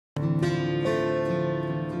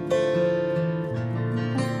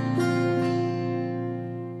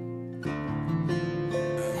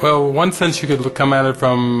Well, one sense you could come at it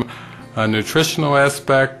from a nutritional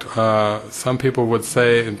aspect. Some people would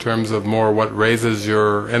say in terms of more what raises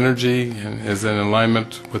your energy and is in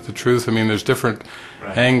alignment with the truth. I mean, there's different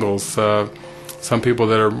angles. Some people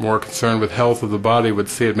that are more concerned with health of the body would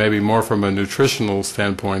see it maybe more from a nutritional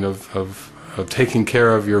standpoint of taking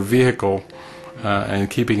care of your vehicle and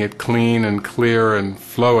keeping it clean and clear and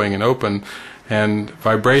flowing and open. And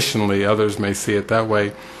vibrationally, others may see it that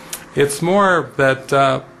way. It's more that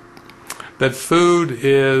that food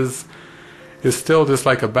is still just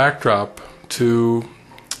like a backdrop to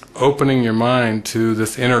opening your mind to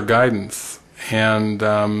this inner guidance.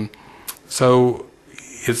 And so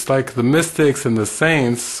it's like the mystics and the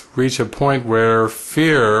saints reach a point where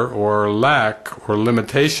fear or lack or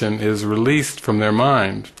limitation is released from their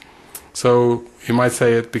mind. So you might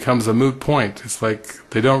say it becomes a moot point. It's like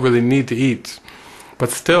they don't really need to eat. But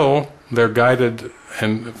still, they're guided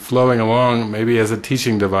and flowing along maybe as a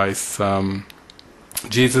teaching device.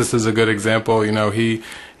 Jesus is a good example. You know, he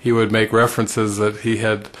would make references that he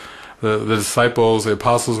had, the disciples, the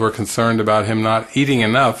apostles were concerned about him not eating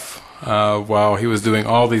enough while he was doing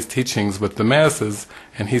all these teachings with the masses,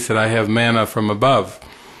 and he said, I have manna from above.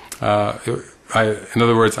 In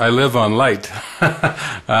other words, I live on light.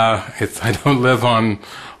 I don't live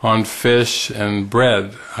on fish and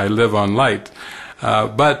bread. I live on light.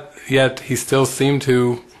 But yet he still seemed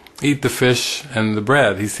to eat the fish and the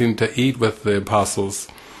bread. He seemed to eat with the apostles.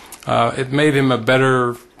 It made him a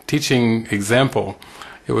better teaching example.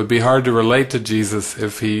 It would be hard to relate to Jesus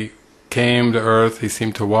if he came to earth. He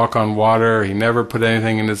seemed to walk on water. He never put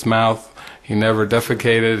anything in his mouth. He never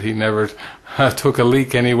defecated. He never took a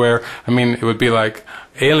leak anywhere. I mean, it would be like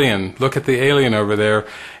alien. Look at the alien over there.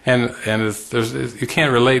 And you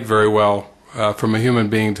can't relate very well from a human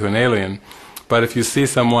being to an alien. But if you see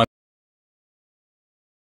someone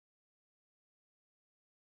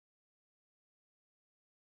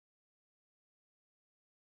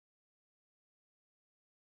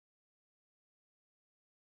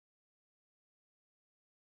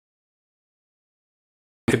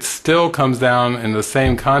it still comes down in the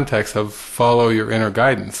same context of follow your inner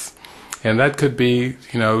guidance. And that could be,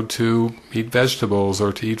 you know, to eat vegetables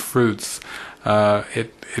or to eat fruits.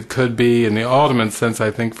 It could be, in the ultimate sense,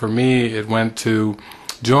 I think for me, it went to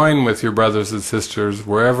join with your brothers and sisters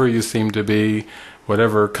wherever you seem to be,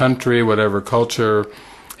 whatever country, whatever culture.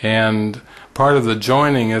 And part of the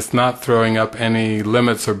joining is not throwing up any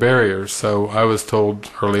limits or barriers. So I was told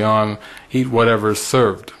early on, eat whatever's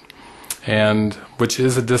served. And which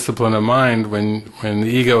is a discipline of mind when the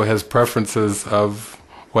ego has preferences of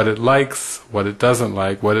what it likes, what it doesn't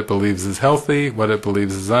like, what it believes is healthy, what it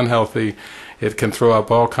believes is unhealthy. It can throw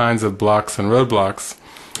up all kinds of blocks and roadblocks.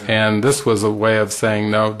 And this was a way of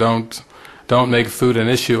saying, no, don't make food an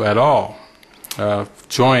issue at all.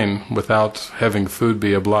 Join without having food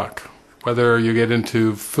be a block. Whether you get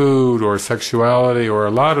into food or sexuality or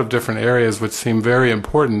a lot of different areas which seem very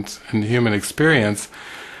important in the human experience,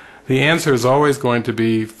 the answer is always going to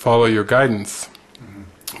be follow your guidance.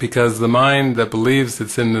 Because the mind that believes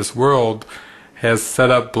it's in this world has set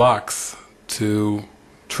up blocks to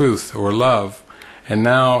truth or love, and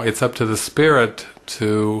now it's up to the spirit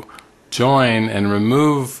to join and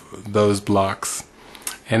remove those blocks.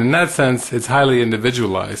 And in that sense, it's highly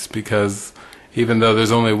individualized, because even though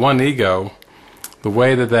there's only one ego, the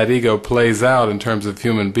way that that ego plays out in terms of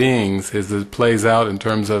human beings is it plays out in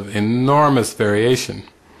terms of enormous variation.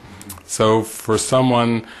 So for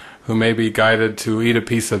someone who may be guided to eat a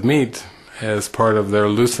piece of meat as part of their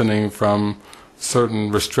loosening from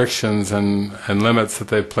certain restrictions and limits that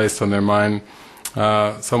they've placed on their mind,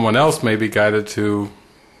 someone else may be guided to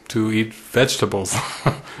eat vegetables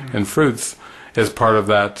and fruits as part of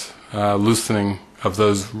that loosening of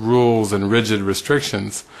those rules and rigid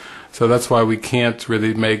restrictions. So that's why we can't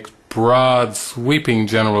really make broad, sweeping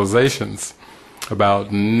generalizations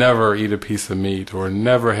about never eat a piece of meat or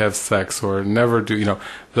never have sex or never do,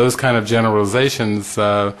 those kind of generalizations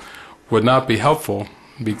would not be helpful,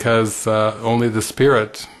 because only the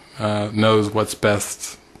spirit knows what's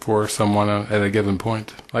best for someone at a given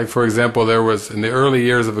point. Like, for example, there was, in the early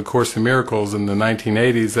years of A Course in Miracles in the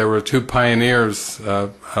 1980s, there were two pioneers,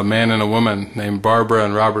 a man and a woman named Barbara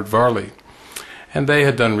and Robert Varley. And they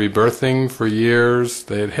had done rebirthing for years.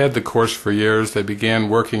 They had had the Course for years. They began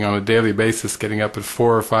working on a daily basis, getting up at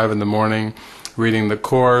 4 or 5 in the morning, reading the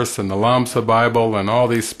Course and the Lamsa Bible and all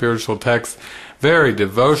these spiritual texts. Very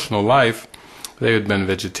devotional life. They had been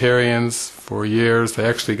vegetarians for years. They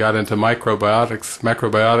actually got into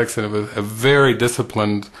macrobiotics, and it was a very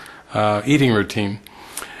disciplined eating routine.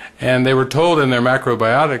 And they were told in their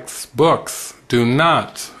macrobiotics books, do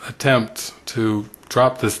not attempt to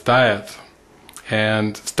drop this diet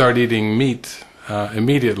and start eating meat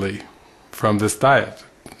immediately from this diet.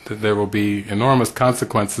 That there will be enormous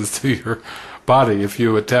consequences to your body if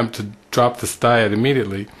you attempt to drop this diet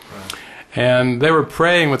immediately. Right. And they were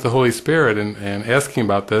praying with the Holy Spirit and asking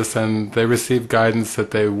about this, and they received guidance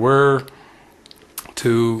that they were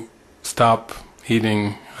to stop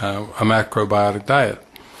eating a macrobiotic diet.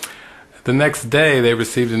 The next day they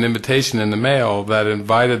received an invitation in the mail that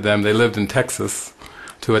invited them, they lived in Texas,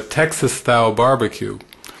 to a Texas-style barbecue.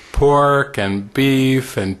 Pork and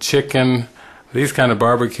beef and chicken, these kind of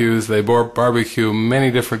barbecues, they barbecue many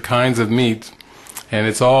different kinds of meat, and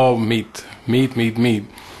it's all meat.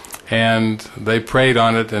 And they prayed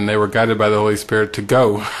on it, and they were guided by the Holy Spirit to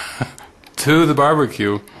go to the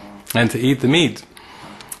barbecue and to eat the meat.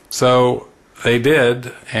 So they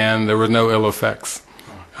did, and there were no ill effects.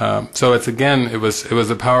 So it's again, it was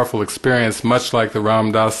a powerful experience, much like the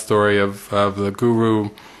Ram Dass story of the guru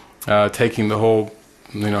taking the whole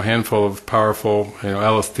handful of powerful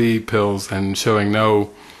LSD pills and showing no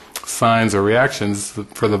signs or reactions.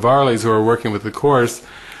 For the Varleys who are working with the Course,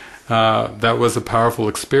 that was a powerful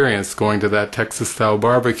experience, going to that Texas-style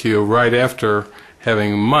barbecue right after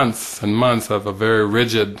having months and months of a very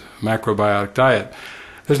rigid macrobiotic diet.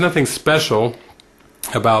 There's nothing special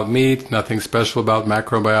about meat, nothing special about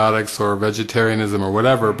macrobiotics or vegetarianism or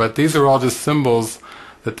whatever, but these are all just symbols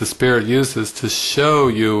that the Spirit uses to show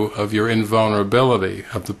you of your invulnerability,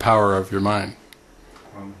 of the power of your mind.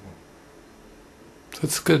 So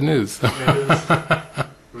it's good news.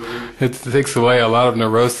 It takes away a lot of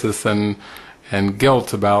neurosis and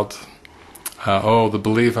guilt about, the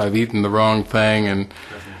belief I've eaten the wrong thing. And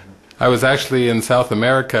I was actually in South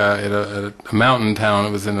America at a mountain town.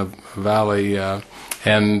 It was in a valley,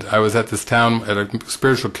 and I was at this town at a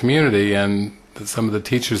spiritual community, and some of the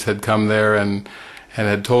teachers had come there and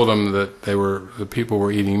had told them that the people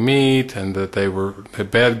were eating meat, and that they had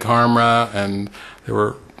bad karma, and they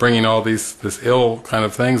were bringing all this ill kind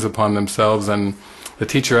of things upon themselves. And the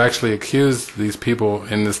teacher actually accused these people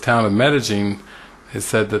in this town of Medellin. It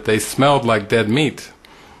said that they smelled like dead meat.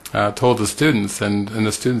 Told the students, and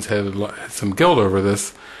the students had some guilt over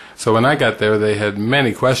this. So when I got there, they had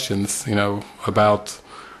many questions, about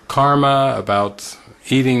karma, about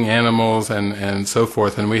eating animals, and so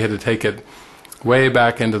forth, and we had to take it way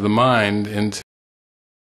back into the mind, into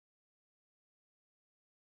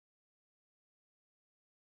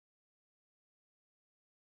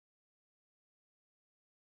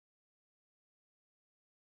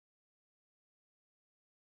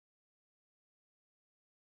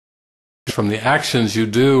from the actions you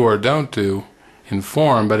do or don't do in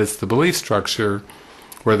form, but it's the belief structure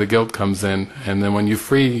where the guilt comes in. And then when you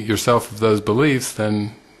free yourself of those beliefs,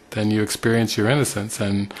 then you experience your innocence,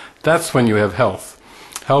 and that's when you have health.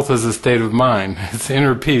 Health is a state of mind. It's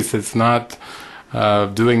inner peace. It's not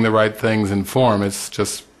doing the right things in form. It's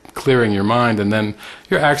just clearing your mind, and then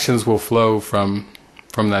your actions will flow from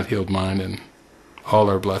that healed mind, and all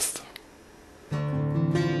are blessed.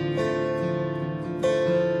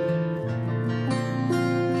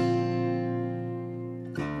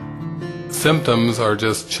 Symptoms are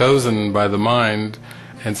just chosen by the mind,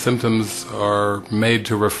 and symptoms are made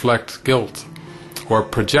to reflect guilt or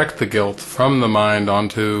project the guilt from the mind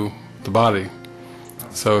onto the body.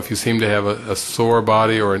 So if you seem to have a sore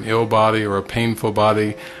body or an ill body or a painful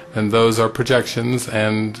body, then those are projections,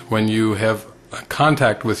 and when you have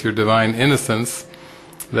contact with your divine innocence,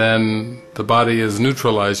 then the body is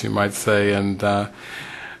neutralized, you might say, and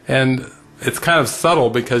it's kind of subtle,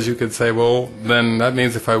 because you could say, well, then that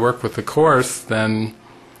means if I work with the Course, then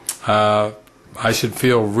I should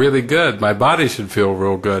feel really good. My body should feel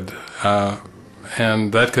real good.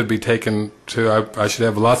 And that could be taken to, I should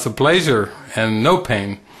have lots of pleasure and no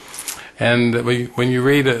pain. And when you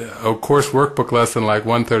read a Course workbook lesson like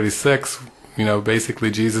 136, basically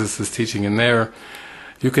Jesus is teaching in there,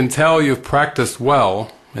 you can tell you've practiced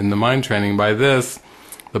well in the mind training by this: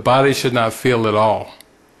 the body should not feel at all.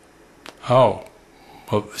 Oh,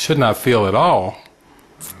 well, it should not feel at all.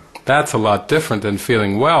 That's a lot different than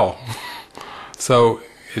feeling well. So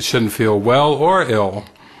it shouldn't feel well or ill.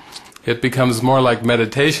 It becomes more like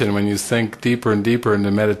meditation when you sink deeper and deeper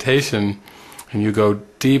into meditation, and you go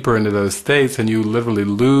deeper into those states, and you literally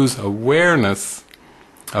lose awareness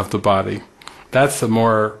of the body. That's a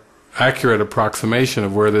more accurate approximation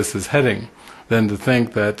of where this is heading than to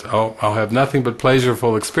think that, I'll have nothing but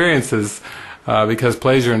pleasureful experiences, because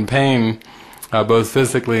pleasure and pain both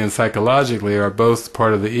physically and psychologically, are both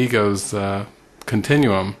part of the ego's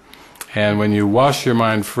continuum. And when you wash your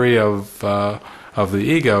mind free of the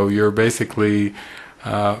ego, you're basically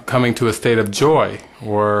coming to a state of joy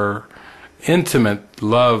or intimate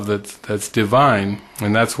love that's divine,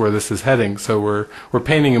 and that's where this is heading. So we're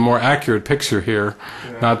painting a more accurate picture here,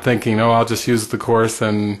 not thinking, oh, I'll just use the Course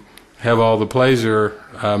and have all the pleasure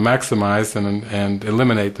maximized and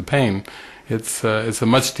eliminate the pain. It's a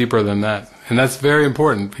much deeper than that, and that's very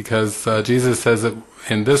important because Jesus says that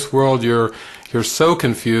in this world you're so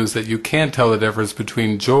confused that you can't tell the difference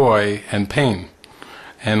between joy and pain.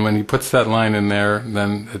 And when he puts that line in there,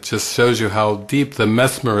 then it just shows you how deep the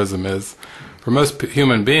mesmerism is. For most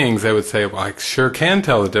human beings, they would say, well, I sure can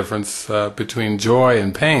tell the difference between joy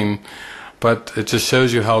and pain, but it just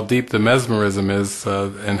shows you how deep the mesmerism is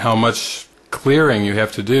and how much clearing you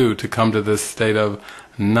have to do to come to this state of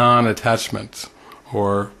non-attachment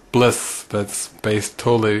or bliss that's based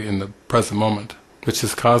totally in the present moment, which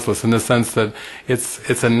is causeless in the sense that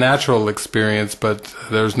it's a natural experience, but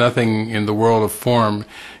there's nothing in the world of form.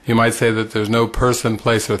 You might say that there's no person,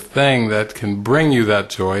 place, or thing that can bring you that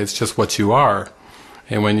joy. It's just what you are.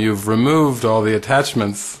 And when you've removed all the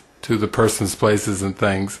attachments to the persons, places, and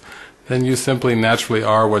things, then you simply naturally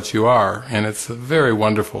are what you are. And it's a very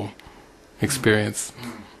wonderful experience.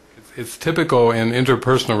 It's typical in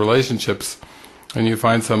interpersonal relationships. And you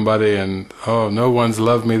find somebody and, oh, no one's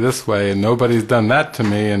loved me this way, and nobody's done that to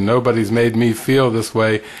me, and nobody's made me feel this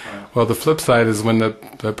way. Right. Well, the flip side is when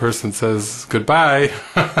the person says goodbye,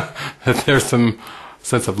 that there's some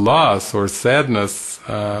sense of loss or sadness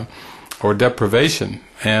or deprivation.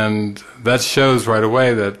 And that shows right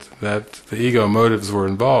away that the ego motives were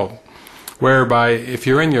involved. Whereby, if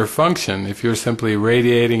you're in your function, if you're simply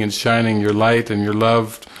radiating and shining your light and your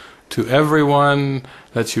love to everyone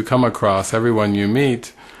that you come across, everyone you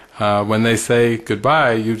meet, when they say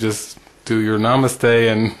goodbye, you just do your namaste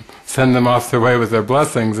and send them off their way with their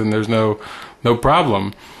blessings, and there's no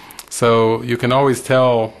problem. So you can always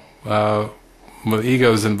tell when the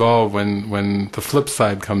ego is involved when the flip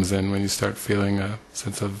side comes in, when you start feeling a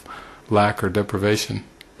sense of lack or deprivation.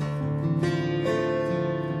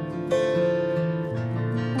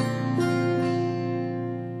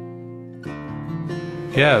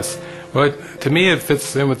 Yes. Well, to me it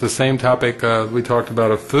fits in with the same topic we talked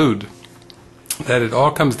about of food, that it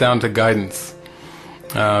all comes down to guidance.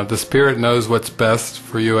 The Spirit knows what's best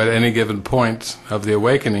for you at any given point of the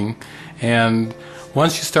awakening, and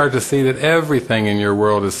once you start to see that everything in your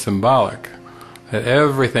world is symbolic, that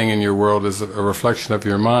everything in your world is a reflection of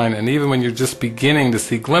your mind, and even when you're just beginning to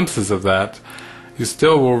see glimpses of that, you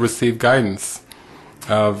still will receive guidance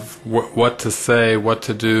of what to say, what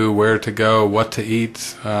to do, where to go, what to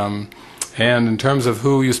eat, and in terms of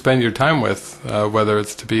who you spend your time with, whether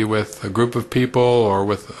it's to be with a group of people or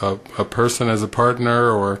with a person as a partner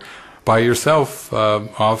or by yourself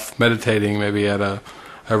off meditating maybe at a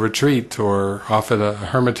retreat or off at a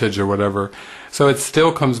hermitage or whatever. So it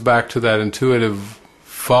still comes back to that intuitive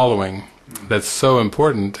following that's so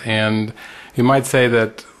important. And you might say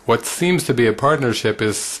that what seems to be a partnership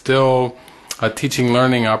is still a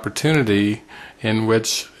teaching-learning opportunity in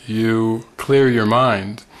which you clear your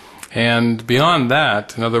mind. And beyond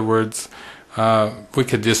that, in other words, we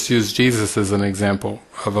could just use Jesus as an example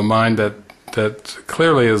of a mind that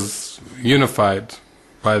clearly is unified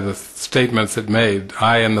by the statements it made.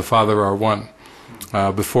 I and the Father are one.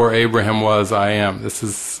 Before Abraham was, I am. This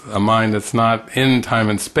is a mind that's not in time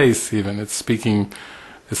and space even. It's speaking,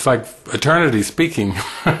 it's like eternity speaking,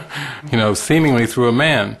 seemingly through a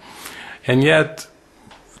man. And yet,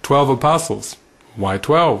 12 apostles. Why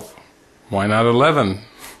 12? Why not 11?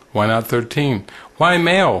 Why not 13? Why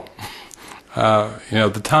male?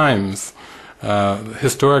 The times,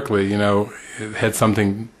 historically, it had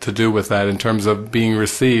something to do with that in terms of being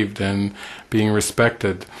received and being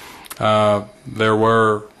respected. There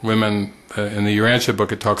were women, in the Urantia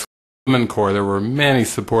book it talks about women core. There were many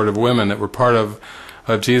supportive women that were part of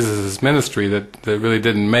Jesus' ministry that really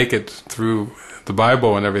didn't make it through the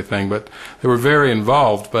Bible and everything, but they were very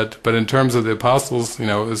involved. But in terms of the apostles,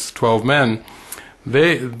 it was 12 men.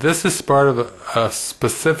 This is part of a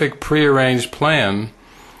specific prearranged plan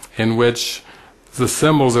in which the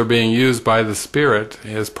symbols are being used by the Spirit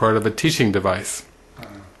as part of a teaching device.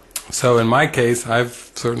 So in my case,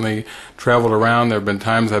 I've certainly traveled around. There have been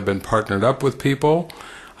times I've been partnered up with people.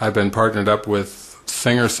 I've been partnered up with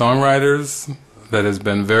singer-songwriters. That has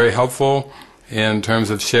been very helpful in terms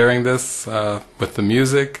of sharing this with the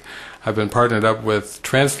music. I've been partnered up with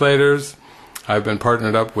translators. I've been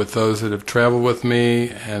partnered up with those that have traveled with me,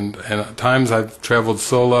 and at times I've traveled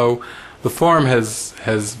solo. the form has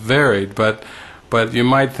varied, but you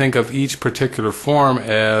might think of each particular form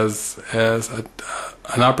as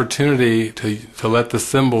an opportunity to let the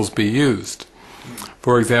symbols be used.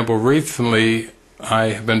 For example, recently I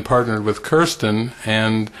have been partnered with Kirsten,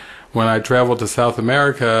 and when I traveled to South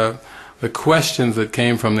America, the questions that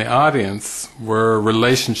came from the audience were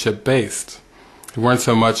relationship-based. They weren't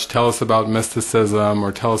so much, tell us about mysticism,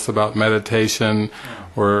 or tell us about meditation,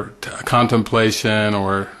 or contemplation,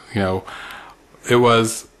 or, it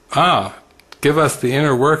was, give us the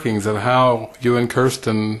inner workings of how you and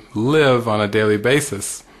Kirsten live on a daily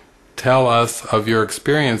basis. Tell us of your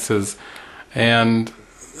experiences. And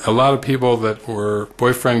a lot of people that were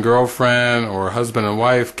boyfriend, girlfriend, or husband and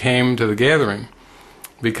wife came to the gathering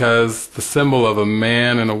because the symbol of a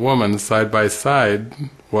man and a woman side by side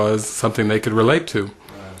was something they could relate to.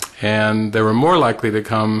 Right. And they were more likely to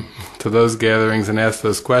come to those gatherings and ask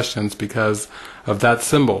those questions because of that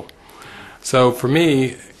symbol. So for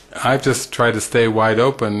me, I've just tried to stay wide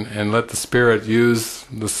open and let the Spirit use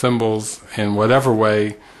the symbols in whatever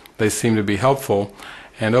way they seem to be helpful.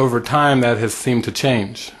 And over time, that has seemed to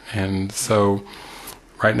change. And so,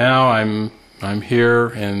 right now, I'm here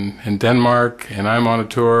in Denmark, and I'm on a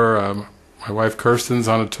tour. My wife Kirsten's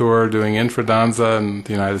on a tour doing Infradanza in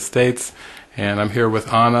the United States, and I'm here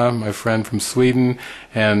with Anna, my friend from Sweden,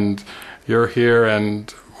 and you're here,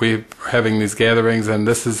 and we're having these gatherings, and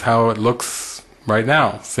this is how it looks right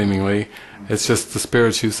now, seemingly. It's just the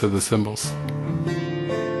Spirit's use of the symbols.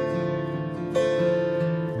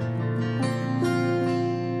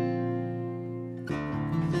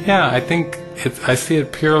 Yeah, I think I see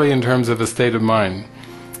it purely in terms of a state of mind,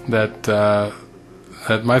 that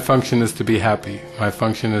my function is to be happy. My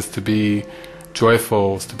function is to be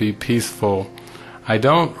joyful, is to be peaceful. I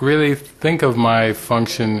don't really think of my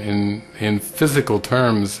function in physical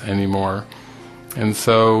terms anymore, and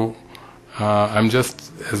so I'm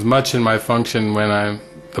just as much in my function when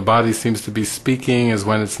the body seems to be speaking as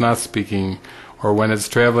when it's not speaking, or when it's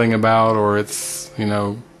traveling about, or it's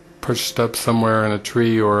perched up somewhere in a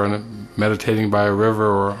tree, or meditating by a river,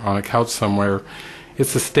 or on a couch somewhere.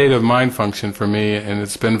 It's a state of mind function for me, and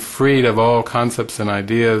it's been freed of all concepts and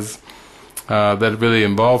ideas that really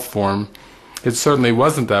involve form. It certainly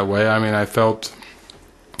wasn't that way. I mean, I felt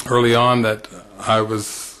early on that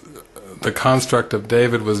the construct of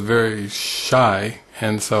David was very shy,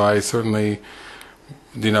 and so I certainly,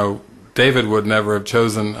 David would never have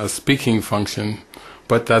chosen a speaking function,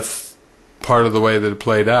 but that's part of the way that it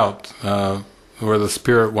played out, where the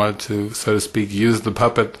Spirit wanted to, so to speak, use the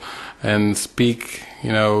puppet and speak,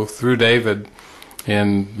 through David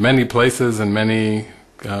in many places and many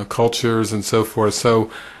cultures and so forth. So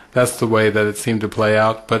that's the way that it seemed to play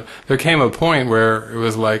out. But there came a point where it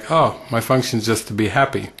was like, oh, my function is just to be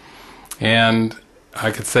happy. And I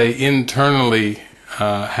could say internally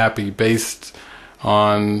happy, based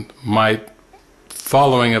on my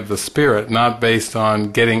following of the Spirit, not based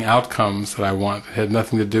on getting outcomes that I want. It had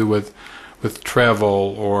nothing to do with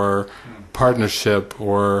travel or partnership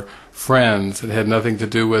or friends. It had nothing to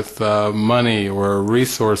do with money or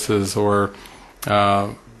resources or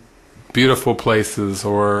beautiful places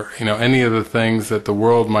or any of the things that the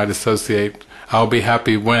world might associate. I'll be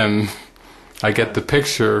happy when I get the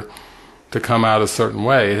picture to come out a certain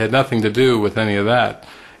way. It had nothing to do with any of that.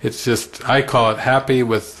 It's just, I call it happy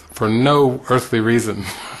for no earthly reason.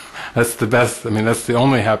 That's the best, that's the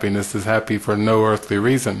only happiness, is happy for no earthly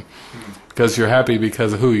reason. Because you're happy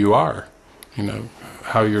because of who you are.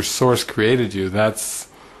 How your source created you. That's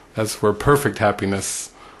where perfect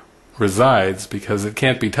happiness resides, because it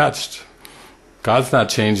can't be touched. God's not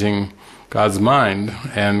changing God's mind,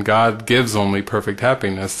 and God gives only perfect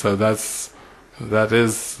happiness. So that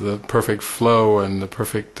is the perfect flow and the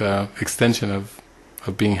perfect extension of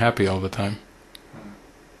being happy all the time.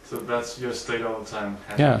 So that's your state all the time?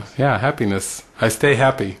 Happiness. Yeah, happiness. I stay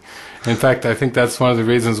happy. In fact, I think that's one of the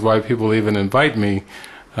reasons why people even invite me,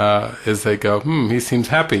 is they go, he seems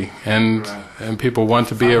happy, and right. And people want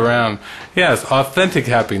to be around. Yes, authentic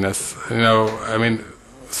happiness.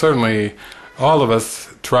 Certainly all of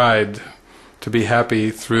us tried to be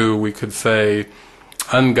happy through, we could say,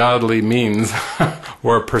 ungodly means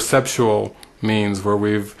or perceptual means, where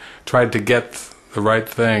we've tried to get the right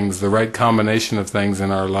things, the right combination of things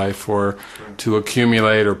in our life, or to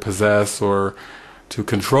accumulate or possess or to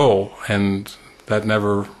control, and that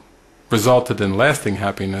never resulted in lasting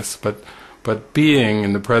happiness. But being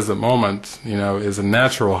in the present moment, is a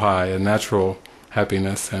natural high, a natural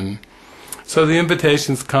happiness. And so the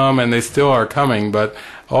invitations come, and they still are coming, but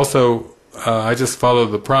also I just follow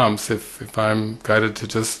the prompts. If I'm guided to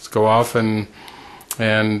just go off and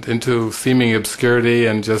and into seeming obscurity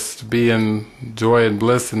and just be in joy and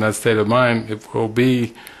bliss in that state of mind, it will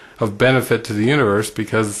be of benefit to the universe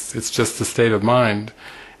because it's just a state of mind.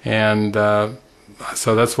 And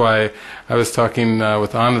so that's why I was talking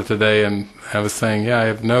with Anna today, and I was saying, yeah, I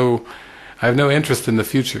have no interest in the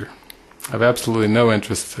future. I have absolutely no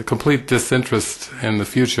interest, a complete disinterest in the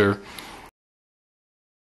future.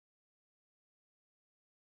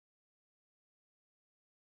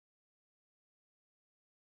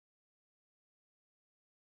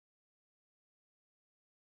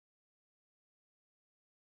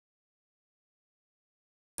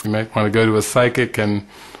 You might want to go to a psychic and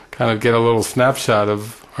kind of get a little snapshot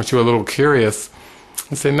of, aren't you a little curious?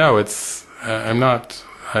 And say, no, it's, I'm not,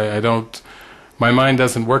 I don't, my mind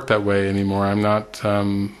doesn't work that way anymore. I'm not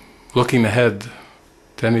looking ahead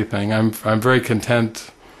to anything. I'm very content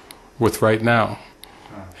with right now.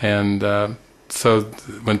 And so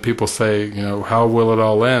when people say, you know, how will it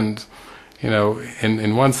all end? You know,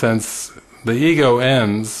 in one sense, the ego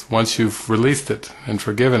ends once you've released it and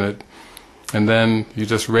forgiven it. And then you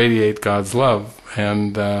just radiate God's love,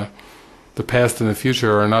 and the past and the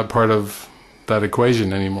future are not part of that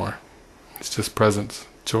equation anymore. It's just present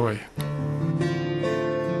joy.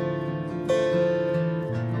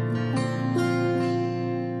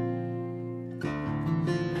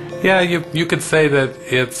 Yeah, you could say that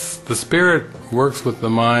it's the spirit works with the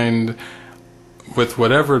mind with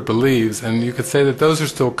whatever it believes, and you could say that those are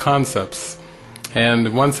still concepts. And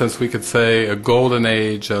in one sense we could say a golden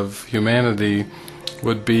age of humanity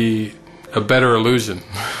would be a better illusion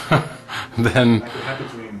than,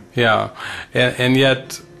 yeah, and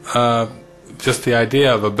yet just the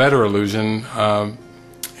idea of a better illusion,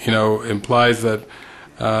 you know, implies that,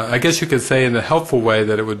 I guess you could say in a helpful way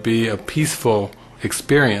that it would be a peaceful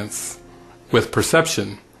experience with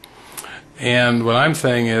perception. And what I'm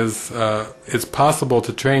saying is it's possible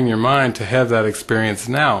to train your mind to have that experience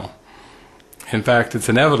now. In fact, it's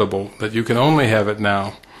inevitable that you can only have it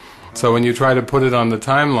now. So when you try to put it on the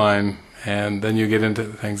timeline, and then you get into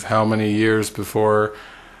things, how many years before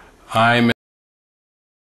I'm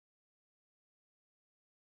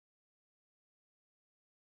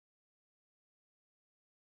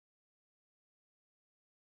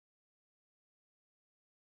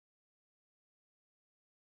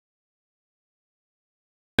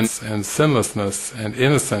and sinlessness and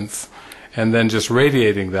innocence, and then just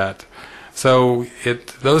radiating that. So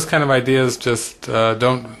those kind of ideas just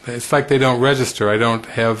don't, it's like they don't register. I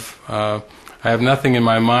have nothing in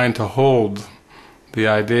my mind to hold the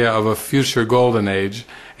idea of a future golden age,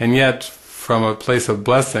 and yet from a place of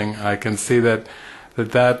blessing I can see that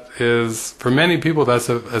is, for many people, that's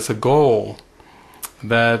a goal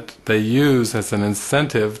that they use as an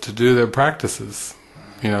incentive to do their practices,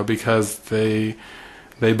 you know, because they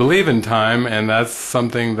believe in time, and that's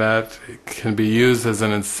something that can be used as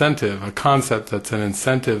an incentive, a concept that's an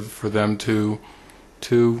incentive for them to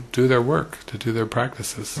do their work, to do their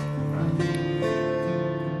practices.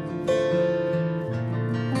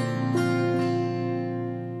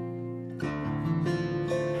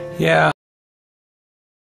 Yeah.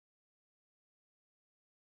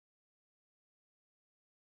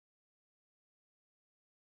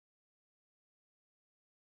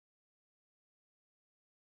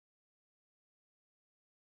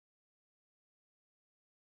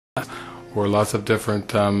 Or lots of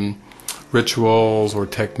different rituals or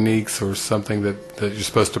techniques or something that you're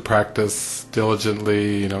supposed to practice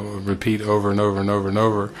diligently, you know, repeat over and over and over and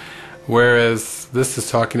over. Whereas this is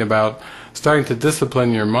talking about starting to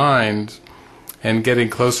discipline your mind and getting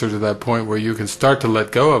closer to that point where you can start to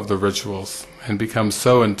let go of the rituals and become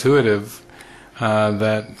so intuitive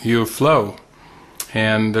that you flow.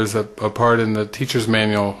 And there's a part in the teacher's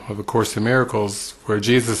manual of A Course in Miracles where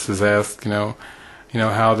Jesus is asked, you know,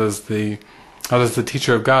 how does the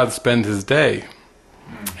teacher of God spend his day?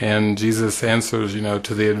 And Jesus answers, you know,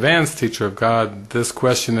 to the advanced teacher of God, this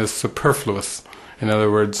question is superfluous. In other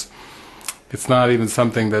words, it's not even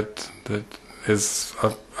something that is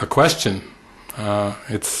a question.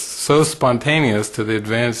 It's so spontaneous to the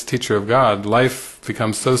advanced teacher of God. Life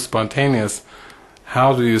becomes so spontaneous.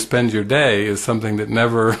 How do you spend your day is something that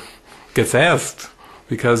never gets asked,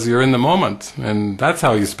 because you're in the moment, and that's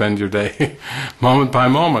how you spend your day. Moment by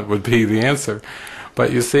moment would be the answer.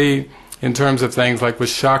 But you see, in terms of things like with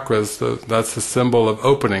chakras, that's a symbol of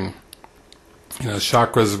opening. You know,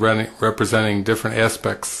 chakras representing different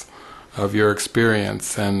aspects of your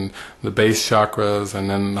experience, and the base chakras, and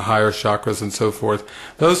then the higher chakras, and so forth.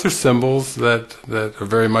 Those are symbols that are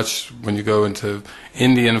very much, when you go into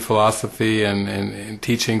Indian philosophy and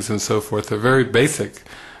teachings and so forth, they're very basic,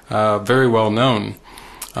 very well known.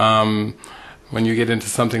 when you get into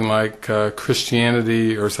something like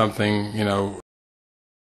Christianity or something, you know,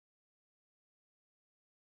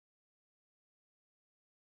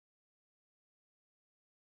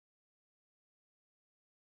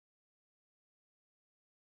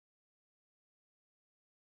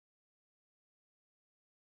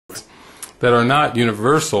 that are not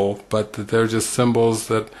universal, but that they're just symbols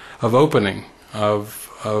that of opening,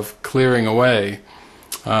 of clearing away,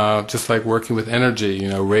 just like working with energy, you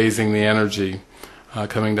know, raising the energy,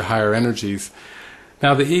 coming to higher energies.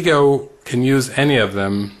 Now the ego can use any of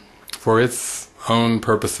them for its own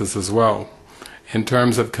purposes as well. In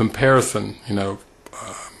terms of comparison, you know,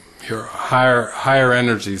 your higher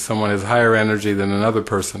energy, someone has higher energy than another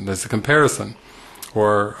person, there's a comparison.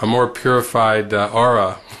 Or a more purified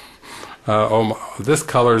aura. Oh, this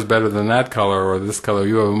color is better than that color, or this color,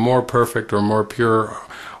 you have a more perfect or more pure.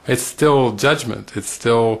 It's still judgment, it's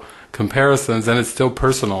still comparisons, and it's still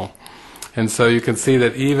personal. And so you can see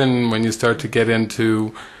that even when you start to get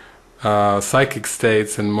into psychic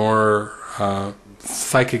states and more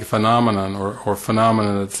psychic phenomenon, or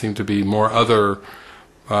phenomena that seem to be more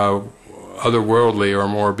otherworldly or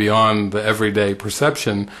more beyond the everyday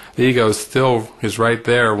perception, the ego still is right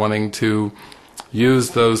there wanting to use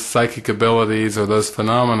those psychic abilities or those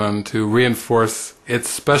phenomenon to reinforce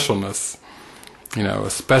its specialness. You know, a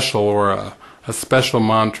special aura, a special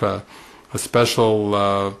mantra, a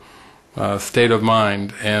special state of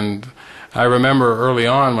mind. And I remember early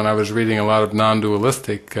on when I was reading a lot of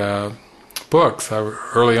non-dualistic books,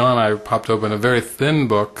 early on I popped open a very thin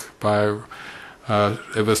book by,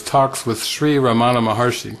 it was Talks with Sri Ramana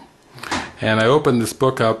Maharshi. And I opened this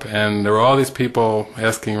book up, and there were all these people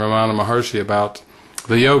asking Ramana Maharshi about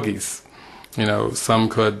the yogis. You know, some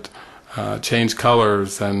could change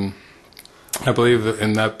colors, and I believe that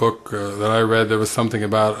in that book that I read there was something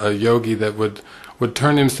about a yogi that would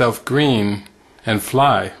turn himself green and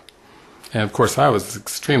fly. And of course I was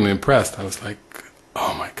extremely impressed. I was like,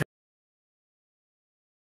 oh my God.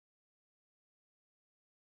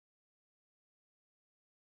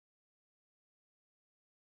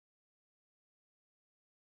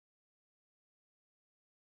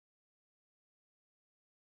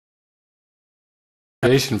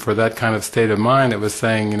 For that kind of state of mind, it was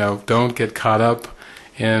saying, you know, don't get caught up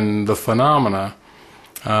in the phenomena,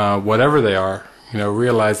 whatever they are. You know,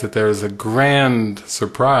 realize that there is a grand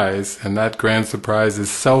surprise, and that grand surprise is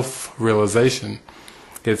self-realization.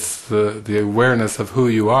 It's the awareness of who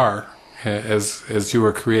you are as you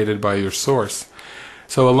were created by your source.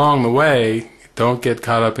 So along the way, don't get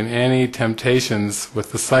caught up in any temptations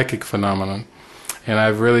with the psychic phenomenon. And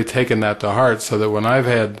I've really taken that to heart, so that when I've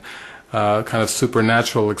had kind of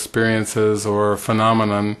supernatural experiences or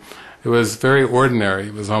phenomenon, it was very ordinary.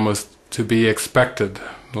 It was almost to be expected.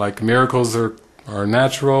 Like miracles are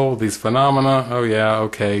natural, these phenomena, oh yeah,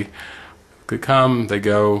 okay, they come, they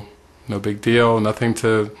go, no big deal, nothing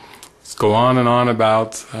to go on and on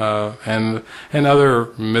about. And other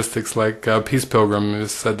mystics like Peace Pilgrim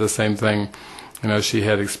said the same thing. You know, she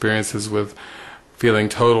had experiences with feeling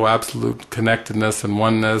total absolute connectedness and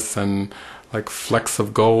oneness, and like flecks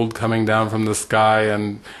of gold coming down from the sky,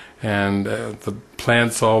 and the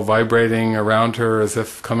plants all vibrating around her as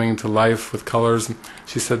if coming to life with colors.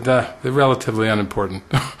 She said, they're relatively unimportant.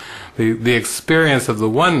 The experience of the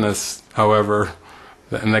oneness, however,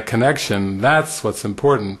 and the connection, that's what's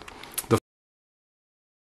important.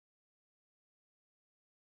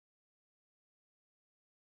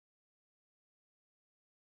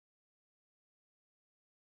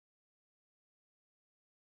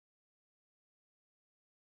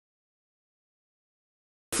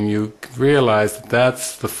 You realize that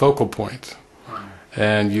that's the focal point,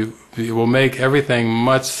 and you will make everything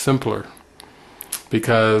much simpler,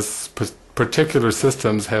 because particular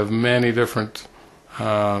systems have many different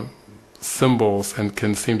symbols and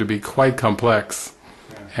can seem to be quite complex.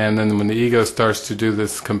 And then when the ego starts to do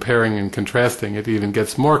this comparing and contrasting, it even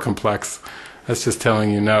gets more complex. That's just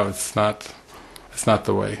telling you, no, it's not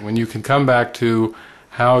the way. When you can come back to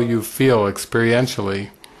how you feel experientially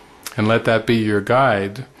and let that be your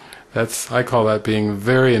guide, I call that being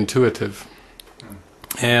very intuitive.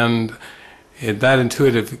 And that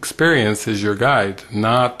intuitive experience is your guide,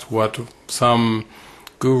 not what some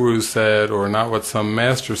guru said or not what some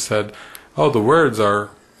master said. Oh, the words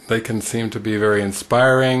they can seem to be very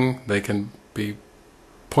inspiring, they can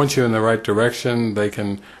point you in the right direction, they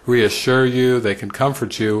can reassure you, they can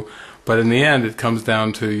comfort you, but in the end it comes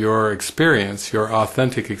down to your experience, your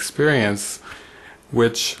authentic experience,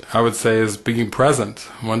 which I would say is being present.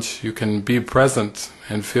 Once you can be present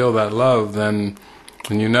and feel that love, then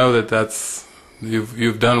you know that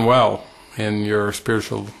you've done well. in your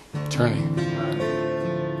spiritual journey.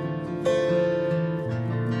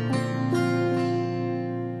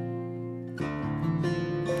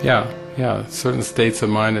 Yeah, certain states of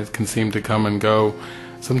mind that can seem to come and go.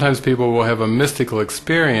 Sometimes people will have a mystical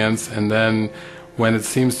experience, and then when it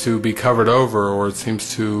seems to be covered over or it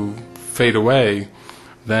seems to fade away,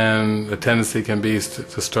 then the tendency can be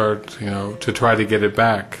to start, to try to get it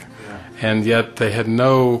back. Yeah. And yet they had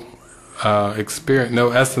no experience,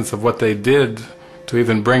 no essence of what they did to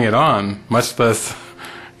even bring it on, much less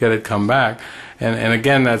get it come back. And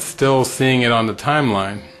again, that's still seeing it on the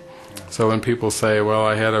timeline. So when people say, well,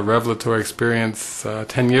 I had a revelatory experience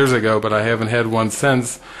 10 years ago, but I haven't had one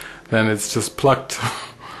since, then it's just plucked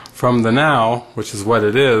from the now, which is what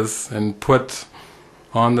it is, and put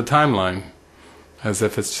on the timeline, as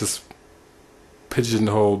if it's just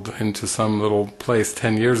pigeonholed into some little place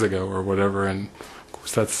 10 years ago or whatever, and of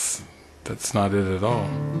course that's not it at all.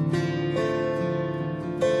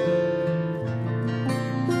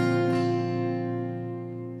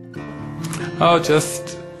 Oh,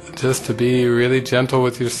 just to be really gentle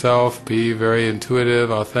with yourself, be very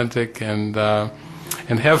intuitive, authentic, and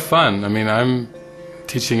have fun. I mean, I'm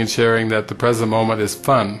teaching and sharing that the present moment is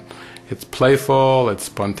fun. It's playful, it's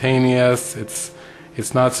spontaneous, it's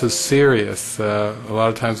not so serious. A lot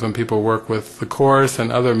of times when people work with the Course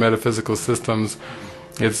and other metaphysical systems,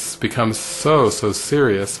 it's become so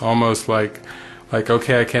serious, almost like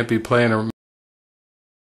okay, I can't be playing a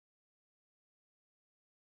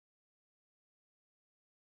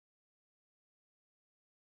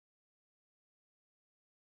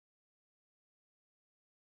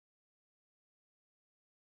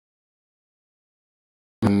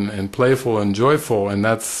and playful and joyful, and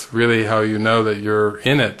that's really how you know that you're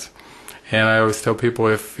in it. And I always tell people,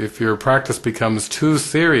 if your practice becomes too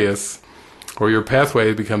serious, or your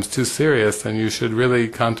pathway becomes too serious, then you should really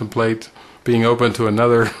contemplate being open to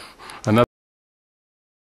another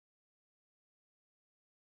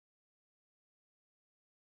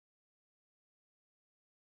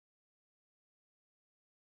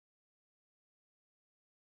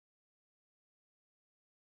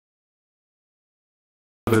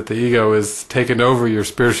that the ego is taken over your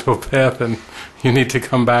spiritual path, and you need to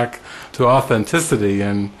come back to authenticity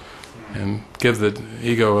and give the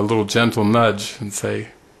ego a little gentle nudge and say,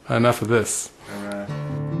 enough of this. Alright.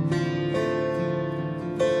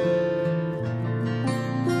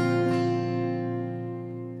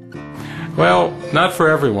 Well, not for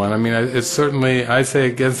everyone. I mean, it's certainly, I say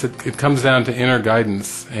against it, it comes down to inner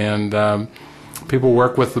guidance, and people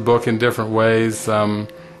work with the book in different ways.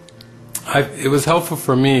 It was helpful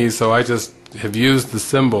for me, so I just have used the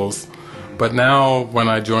symbols. But now, when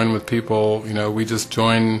I join with people, we just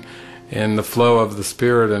join in the flow of the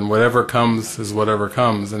Spirit, and whatever comes is whatever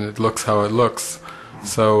comes, and it looks how it looks.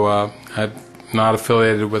 So I'm not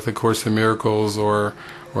affiliated with A Course in Miracles or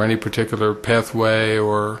any particular pathway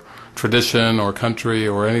or tradition or country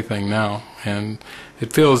or anything now. And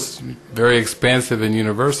it feels very expansive and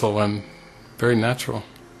universal and very natural.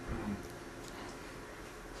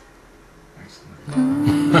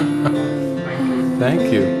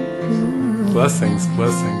 Thank you. Blessings,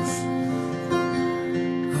 blessings.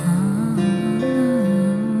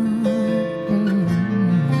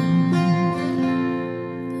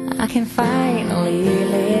 I can finally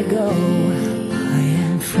let go. I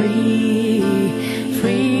am free,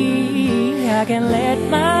 free. I can let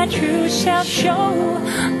my true self show.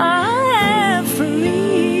 I am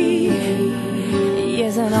free.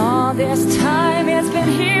 Yes, and all this time it's been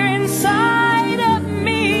here inside of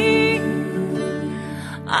me.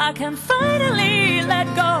 I can finally let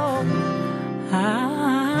go.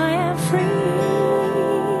 I am free.